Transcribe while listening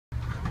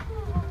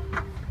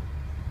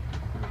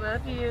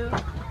love you.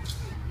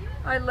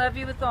 I love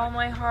you with all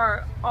my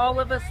heart. All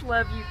of us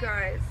love you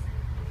guys.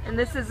 And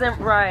this isn't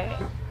right.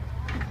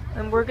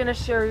 And we're going to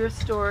share your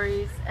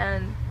stories,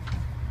 and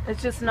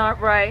it's just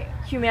not right.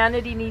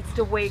 Humanity needs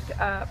to wake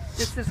up.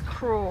 This is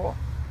cruel.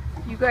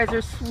 You guys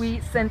are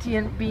sweet,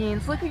 sentient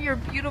beings. Look at your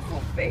beautiful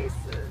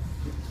faces.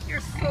 You're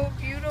so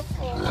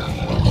beautiful.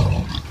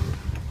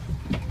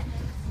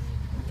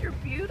 You're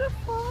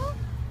beautiful.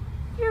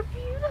 You're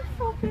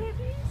beautiful,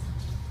 babies.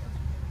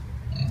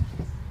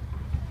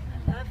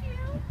 I love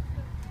you.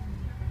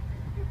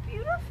 You're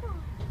beautiful.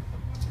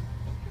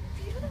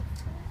 You're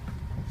beautiful.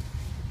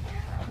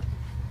 Yeah.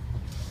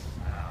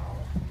 Wow.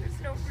 There's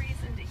no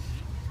reason to eat.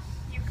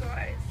 You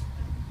guys,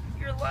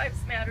 your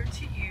lives matter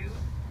to you.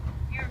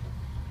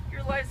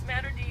 Your lives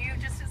matter to you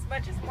just as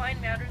much as mine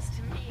matters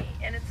to me,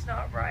 and it's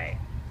not right.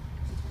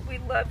 We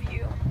love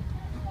you.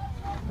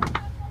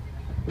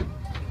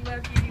 We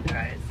love you, you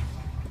guys.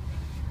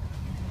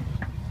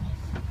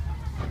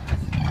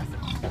 There's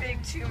a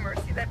big tumor.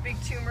 See that big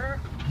tumor?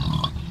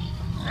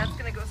 That's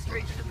gonna go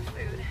straight to the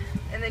food.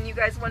 And then you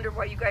guys wonder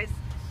why you guys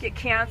get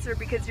cancer,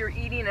 because you're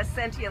eating a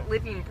sentient,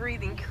 living,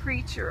 breathing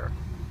creature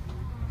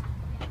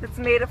that's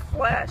made of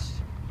flesh.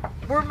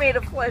 We're made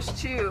of flesh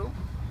too.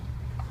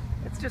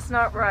 It's just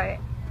not right.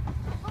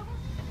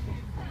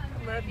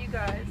 I love you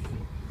guys.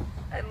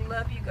 I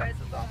love you guys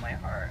with all my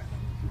heart.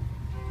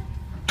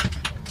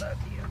 I love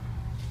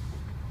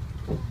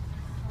you.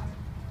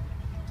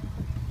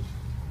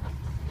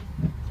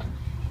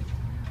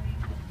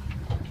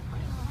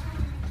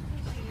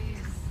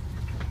 Jeez.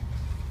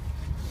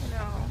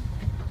 No.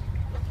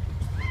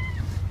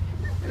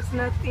 There's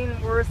nothing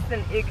worse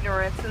than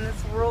ignorance, and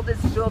this world is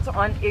built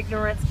on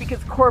ignorance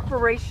because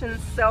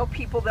corporations sell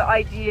people the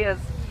ideas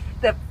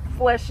that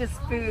flesh is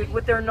food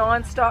with their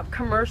non-stop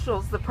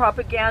commercials, the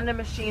propaganda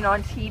machine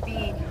on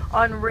TV,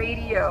 on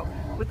radio,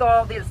 with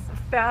all this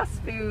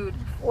fast food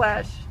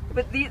flesh.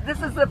 But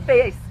this is the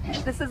face.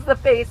 This is the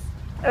face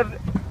of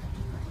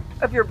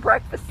your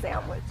breakfast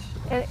sandwich.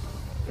 And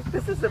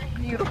this is a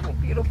beautiful,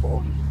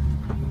 beautiful.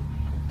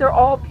 They're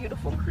all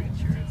beautiful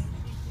creatures.